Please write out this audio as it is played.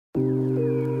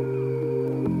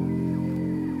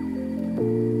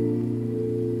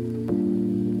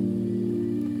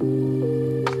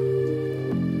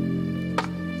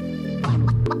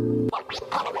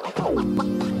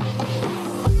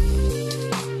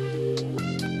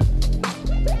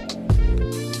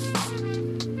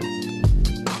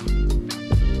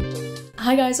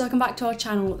Hi guys, welcome back to our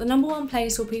channel, the #1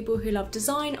 place for people who love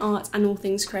design, art and all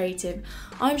things creative.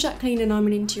 I'm Jacqueline and I'm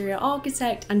an interior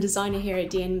architect and designer here at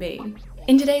DNB.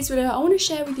 In today's video, I want to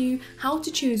share with you how to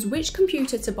choose which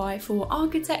computer to buy for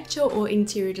architecture or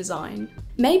interior design.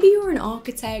 Maybe you're an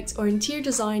architect or interior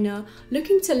designer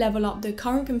looking to level up the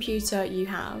current computer you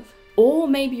have. Or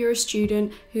maybe you're a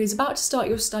student who's about to start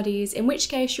your studies, in which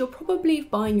case you're probably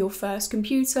buying your first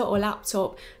computer or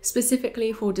laptop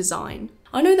specifically for design.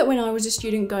 I know that when I was a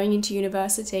student going into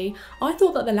university, I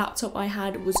thought that the laptop I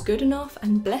had was good enough,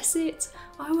 and bless it,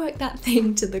 I worked that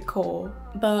thing to the core.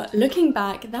 But looking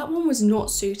back, that one was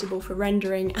not suitable for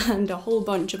rendering and a whole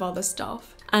bunch of other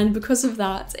stuff. And because of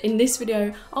that, in this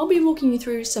video, I'll be walking you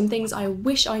through some things I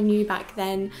wish I knew back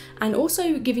then, and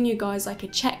also giving you guys like a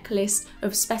checklist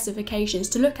of specifications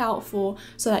to look out for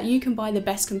so that you can buy the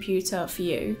best computer for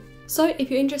you. So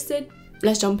if you're interested,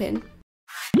 let's jump in.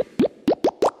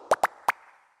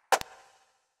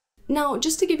 Now,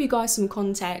 just to give you guys some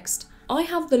context, I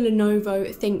have the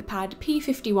Lenovo ThinkPad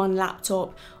P51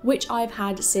 laptop, which I've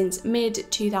had since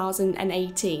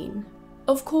mid-2018.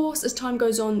 Of course, as time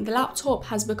goes on, the laptop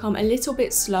has become a little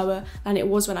bit slower than it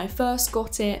was when I first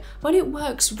got it, but it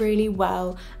works really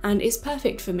well and is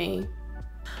perfect for me.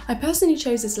 I personally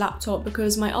chose this laptop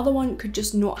because my other one could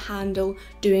just not handle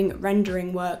doing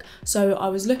rendering work, so I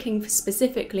was looking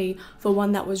specifically for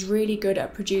one that was really good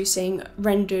at producing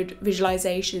rendered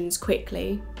visualizations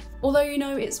quickly. Although, you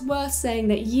know, it's worth saying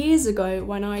that years ago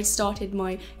when I started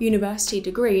my university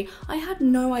degree, I had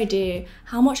no idea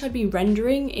how much I'd be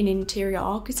rendering in interior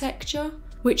architecture,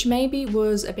 which maybe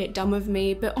was a bit dumb of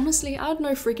me, but honestly, I had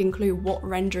no freaking clue what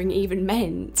rendering even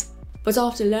meant. But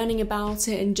after learning about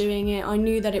it and doing it, I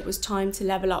knew that it was time to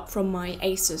level up from my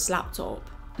Asus laptop.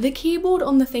 The keyboard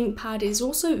on the ThinkPad is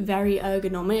also very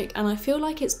ergonomic, and I feel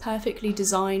like it's perfectly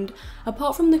designed,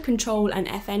 apart from the Control and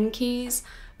FN keys,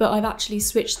 but I've actually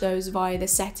switched those via the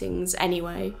settings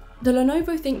anyway. The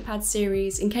Lenovo ThinkPad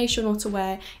series, in case you're not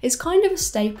aware, is kind of a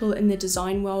staple in the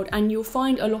design world, and you'll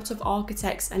find a lot of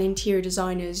architects and interior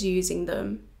designers using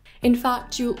them. In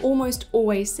fact, you'll almost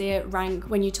always see it rank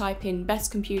when you type in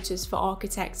best computers for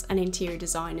architects and interior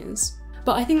designers.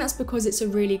 But I think that's because it's a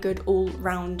really good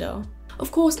all-rounder.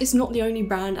 Of course, it's not the only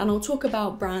brand, and I'll talk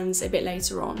about brands a bit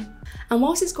later on. And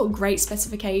whilst it's got great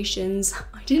specifications,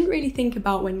 I didn't really think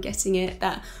about when getting it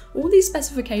that all these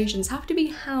specifications have to be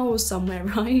housed somewhere,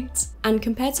 right? And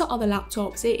compared to other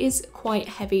laptops, it is quite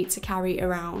heavy to carry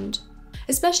around.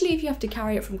 Especially if you have to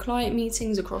carry it from client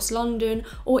meetings across London,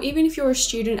 or even if you're a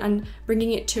student and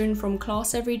bringing it to and from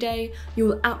class every day, you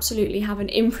will absolutely have an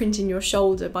imprint in your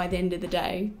shoulder by the end of the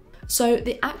day. So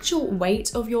the actual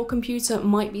weight of your computer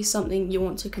might be something you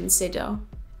want to consider.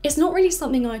 It's not really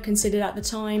something I considered at the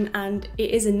time, and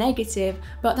it is a negative,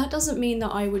 but that doesn't mean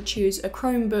that I would choose a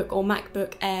Chromebook or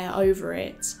MacBook Air over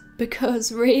it.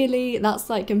 Because really, that's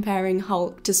like comparing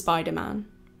Hulk to Spider-Man.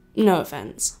 No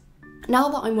offense. Now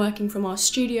that I'm working from our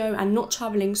studio and not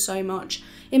travelling so much,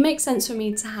 it makes sense for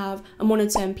me to have a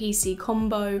monitor and PC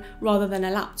combo rather than a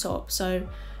laptop, so,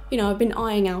 you know, I've been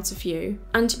eyeing out a few.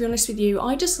 And to be honest with you,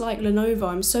 I just like Lenovo,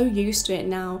 I'm so used to it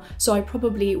now, so I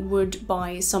probably would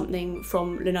buy something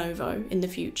from Lenovo in the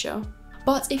future.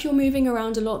 But if you're moving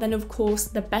around a lot, then of course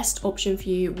the best option for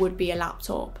you would be a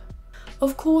laptop.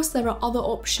 Of course, there are other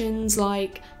options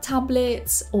like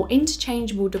tablets or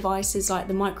interchangeable devices like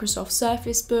the Microsoft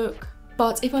Surface Book.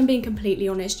 But if I'm being completely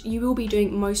honest, you will be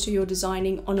doing most of your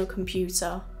designing on a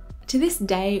computer. To this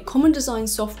day, common design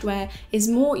software is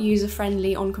more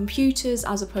user-friendly on computers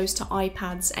as opposed to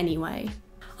iPads anyway.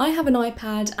 I have an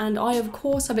iPad, and I of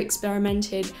course have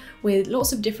experimented with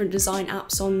lots of different design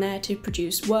apps on there to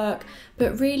produce work,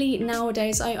 but really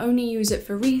nowadays I only use it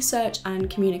for research and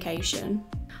communication.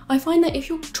 I find that if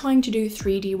you're trying to do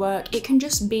 3D work, it can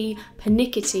just be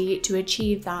pernickety to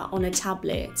achieve that on a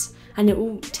tablet, and it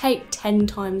will take 10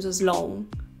 times as long.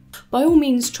 By all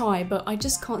means try, but I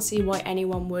just can't see why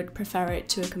anyone would prefer it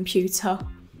to a computer.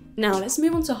 Now let's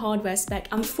move on to hardware spec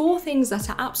and 4 things that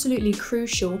are absolutely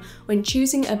crucial when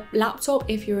choosing a laptop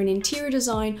if you're an interior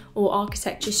design or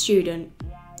architecture student,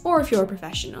 or if you're a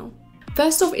professional.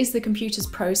 First off is the computer's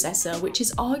processor, which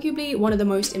is arguably one of the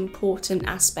most important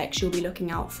aspects you'll be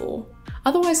looking out for.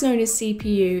 Otherwise known as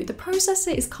CPU, the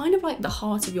processor is kind of like the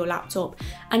heart of your laptop,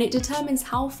 and it determines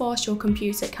how fast your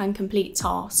computer can complete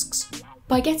tasks.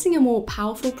 By getting a more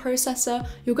powerful processor,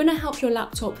 you're going to help your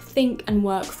laptop think and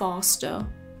work faster.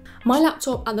 My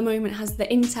laptop at the moment has the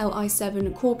Intel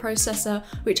i7 core processor,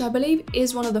 which I believe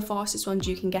is one of the fastest ones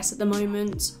you can get at the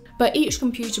moment. But each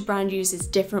computer brand uses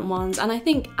different ones, and I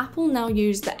think Apple now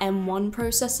use the M1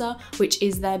 processor, which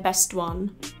is their best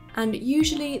one. and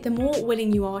usually the more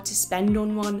willing you are to spend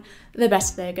on one, the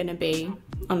better they're going to be,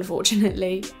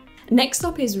 unfortunately. Next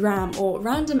up is RAM, or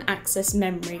random access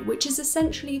memory, which is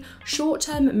essentially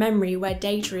short-term memory where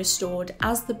data is stored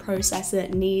as the processor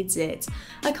needs it.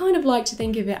 I kind of like to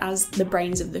think of it as the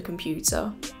brains of the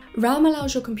computer. RAM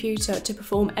allows your computer to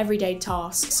perform everyday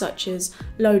tasks such as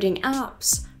loading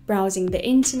apps, browsing the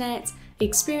internet,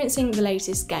 experiencing the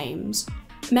latest games.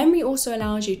 Memory also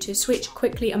allows you to switch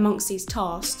quickly amongst these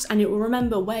tasks, and it will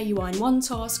remember where you are in one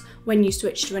task when you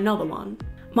switch to another one.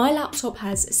 My laptop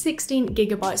has 16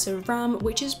 gigabytes of RAM,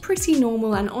 which is pretty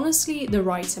normal and honestly the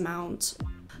right amount.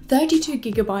 32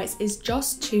 gigabytes is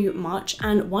just too much,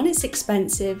 and one, it's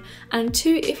expensive, and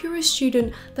two, if you're a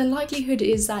student, the likelihood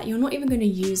is that you're not even going to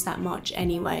use that much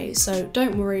anyway, so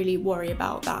don't really worry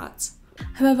about that.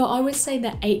 However, I would say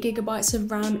that 8 gigabytes of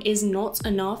RAM is not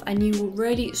enough, and you will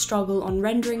really struggle on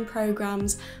rendering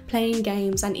programs, playing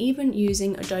games, and even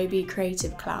using Adobe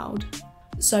Creative Cloud.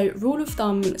 So rule of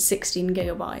thumb, 16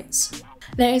 gigabytes.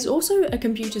 There is also a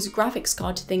computer's graphics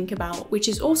card to think about, which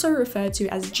is also referred to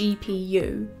as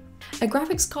GPU. A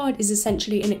graphics card is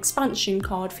essentially an expansion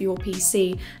card for your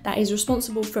PC that is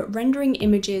responsible for rendering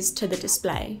images to the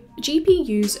display.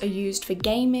 GPUs are used for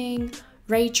gaming,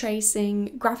 ray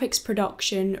tracing, graphics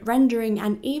production, rendering,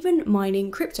 and even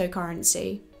mining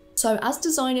cryptocurrency. So as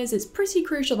designers, it's pretty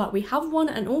crucial that we have one,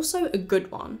 and also a good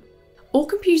one. All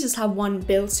computers have one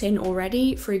built in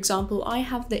already. For example, I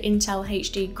have the Intel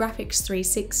HD Graphics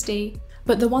 360,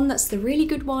 but the one that's the really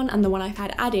good one and the one I've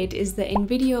had added is the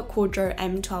Nvidia Quadro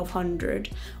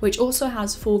M1200, which also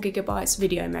has 4 gigabytes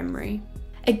video memory.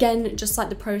 Again, just like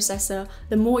the processor,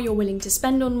 the more you're willing to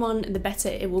spend on one, the better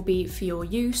it will be for your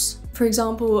use. For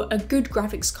example, a good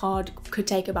graphics card could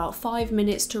take about 5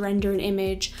 minutes to render an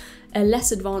image, a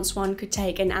less advanced one could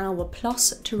take an hour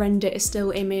plus to render a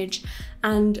still image,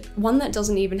 and one that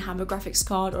doesn't even have a graphics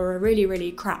card, or a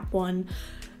really crap one,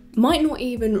 might not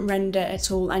even render at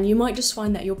all, and you might just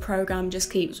find that your program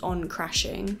just keeps on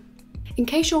crashing. In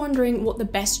case you're wondering what the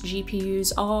best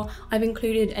GPUs are, I've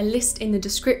included a list in the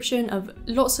description of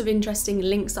lots of interesting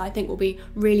links that I think will be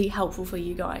really helpful for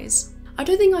you guys. I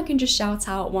don't think I can just shout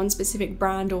out one specific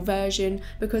brand or version,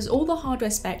 because all the hardware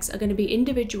specs are going to be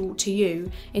individual to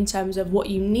you in terms of what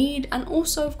you need, and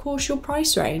also of course your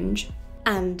price range.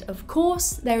 And of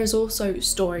course there is also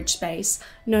storage space,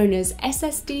 known as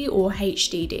SSD or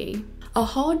HDD. A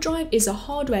hard drive is a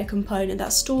hardware component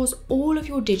that stores all of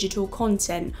your digital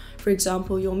content, for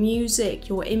example your music,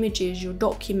 your images, your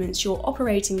documents, your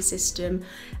operating system.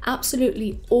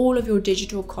 Absolutely all of your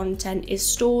digital content is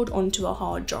stored onto a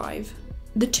hard drive.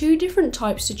 The two different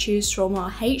types to choose from are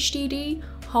HDD,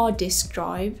 hard disk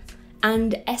drive,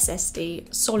 and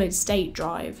SSD, solid state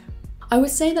drive. I would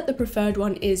say that the preferred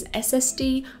one is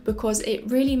SSD because it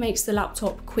really makes the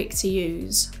laptop quick to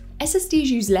use. SSDs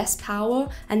use less power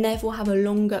and therefore have a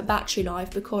longer battery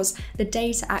life because the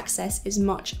data access is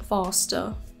much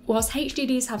faster, whilst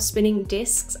HDDs have spinning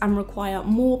disks and require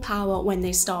more power when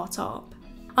they start up.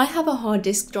 I have a hard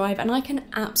disk drive and I can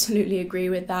absolutely agree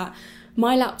with that.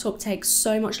 My laptop takes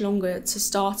so much longer to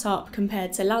start up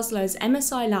compared to Laszlo's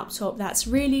MSI laptop that's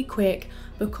really quick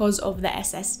because of the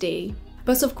SSD.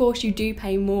 But of course you do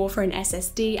pay more for an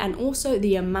SSD and also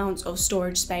the amount of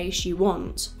storage space you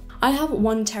want. I have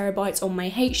 1 terabyte on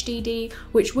my HDD,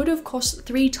 which would have cost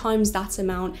 3 times that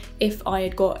amount if I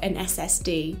had got an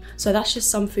SSD, so that's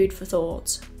just some food for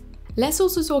thought. Let's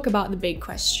also talk about the big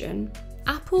question: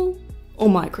 Apple or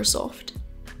Microsoft?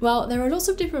 Well, there are lots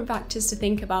of different factors to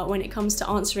think about when it comes to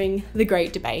answering the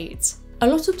great debate. A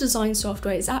lot of design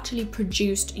software is actually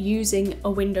produced using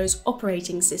a Windows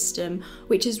operating system,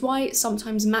 which is why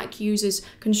sometimes Mac users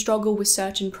can struggle with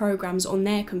certain programs on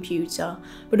their computer,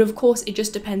 but of course it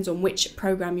just depends on which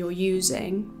program you're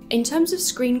using. In terms of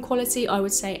screen quality, I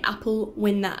would say Apple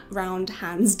win that round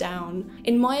hands down.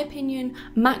 In my opinion,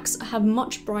 Macs have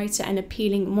much brighter and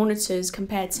appealing monitors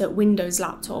compared to Windows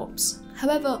laptops.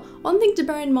 However, one thing to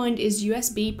bear in mind is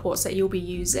USB ports that you'll be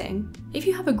using. If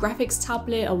you have a graphics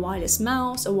tablet, a wireless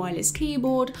mouse, a wireless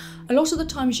keyboard, a lot of the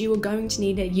times you are going to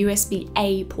need a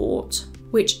USB-A port,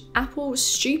 which Apple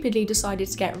stupidly decided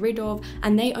to get rid of,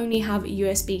 and they only have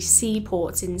USB-C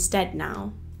ports instead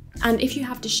now. And if you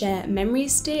have to share memory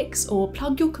sticks or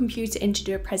plug your computer in to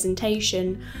do a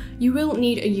presentation, you will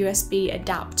need a USB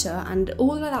adapter, and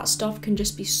all of that stuff can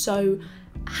just be so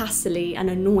hassly and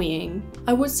annoying.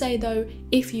 I would say though,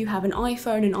 if you have an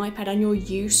iPhone, an iPad, and you're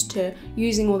used to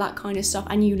using all that kind of stuff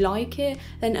and you like it,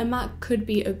 then a Mac could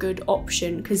be a good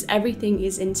option because everything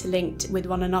is interlinked with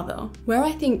one another. Where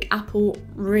I think Apple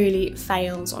really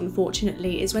fails,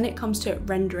 unfortunately, is when it comes to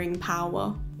rendering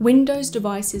power. Windows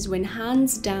devices win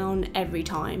hands down every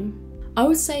time. I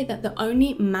would say that the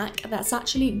only Mac that's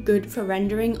actually good for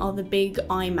rendering are the big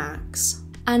iMacs.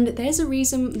 And there's a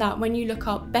reason that when you look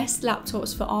up best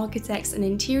laptops for architects and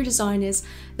interior designers,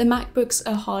 the MacBooks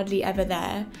are hardly ever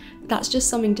there. That's just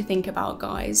something to think about,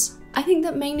 guys. I think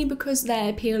that mainly because their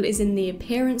appeal is in the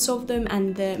appearance of them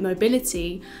and the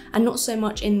mobility, and not so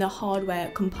much in the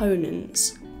hardware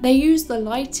components. They use the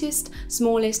lightest,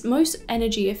 smallest, most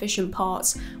energy efficient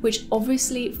parts, which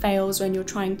obviously fails when you're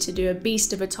trying to do a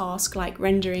beast of a task like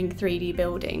rendering 3D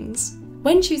buildings.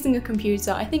 When choosing a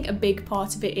computer, I think a big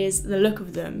part of it is the look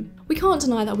of them. We can't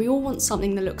deny that we all want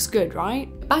something that looks good, right?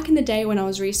 Back in the day when I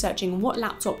was researching what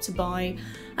laptop to buy,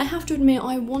 I have to admit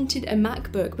I wanted a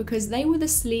MacBook because they were the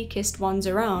sleekest ones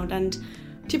around, and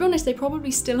to be honest, they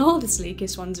probably still are the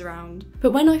sleekest ones around.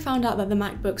 But when I found out that the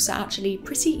MacBooks are actually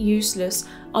pretty useless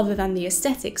other than the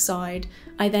aesthetic side,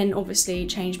 I then obviously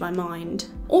changed my mind.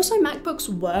 Also, MacBooks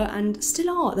were and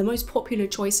still are the most popular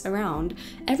choice around.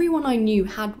 Everyone I knew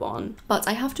had one, but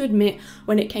I have to admit,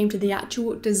 when it came to the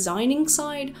actual designing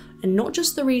side, and not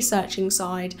just the researching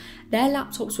side, their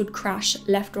laptops would crash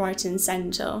left, right and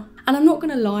centre. And I'm not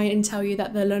going to lie and tell you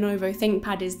that the Lenovo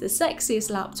ThinkPad is the sexiest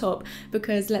laptop,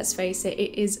 because let's face it,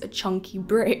 it is a chunky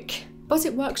brick. But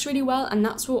it works really well, and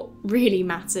that's what really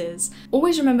matters.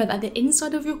 Always remember that the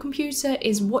inside of your computer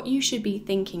is what you should be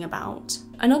thinking about.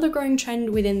 Another growing trend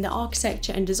within the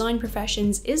architecture and design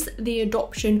professions is the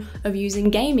adoption of using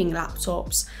gaming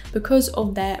laptops because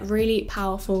of their really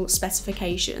powerful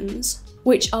specifications,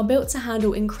 which are built to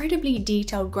handle incredibly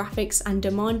detailed graphics and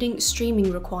demanding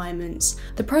streaming requirements.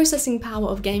 The processing power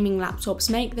of gaming laptops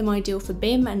make them ideal for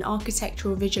BIM and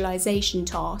architectural visualization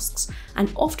tasks,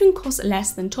 and often cost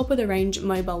less than top-of-the-range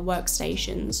mobile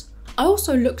workstations. I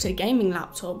also looked at gaming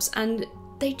laptops, and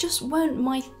they just weren't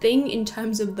my thing in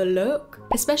terms of the look,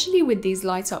 especially with these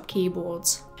light-up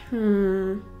keyboards.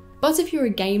 But if you're a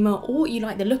gamer or you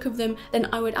like the look of them, then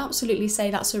I would absolutely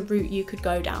say that's a route you could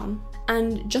go down.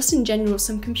 And just in general,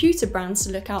 some computer brands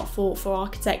to look out for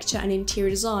architecture and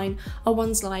interior design are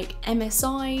ones like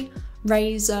MSI,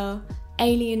 Razer,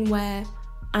 Alienware,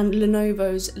 and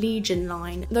Lenovo's Legion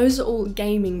line. Those are all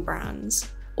gaming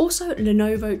brands. Also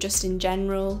Lenovo just in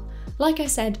general. Like I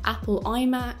said, Apple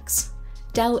iMacs,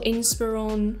 Dell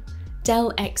Inspiron,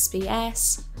 Dell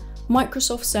XPS,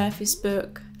 Microsoft Surface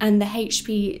Book, and the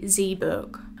HP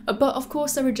ZBook. But of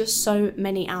course there are just so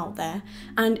many out there,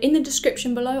 and in the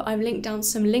description below I've linked down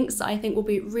some links that I think will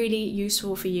be really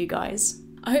useful for you guys.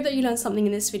 I hope that you learned something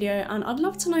in this video, and I'd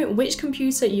love to know which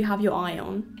computer you have your eye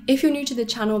on. If you're new to the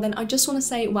channel, then I just want to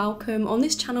say welcome. On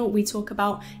this channel we talk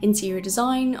about interior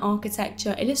design,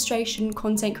 architecture, illustration,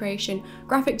 content creation,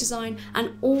 graphic design,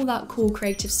 and all that cool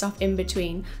creative stuff in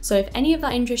between. So if any of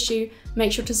that interests you,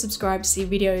 make sure to subscribe to see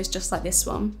videos just like this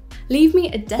one. Leave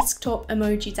me a desktop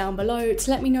emoji down below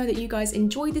to let me know that you guys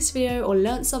enjoyed this video or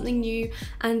learned something new,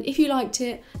 and if you liked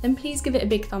it, then please give it a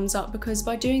big thumbs up, because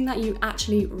by doing that you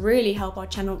actually really help our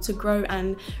channel to grow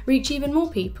and reach even more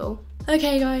people.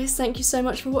 Okay guys, thank you so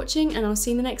much for watching, and I'll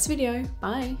see you in the next video.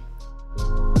 Bye!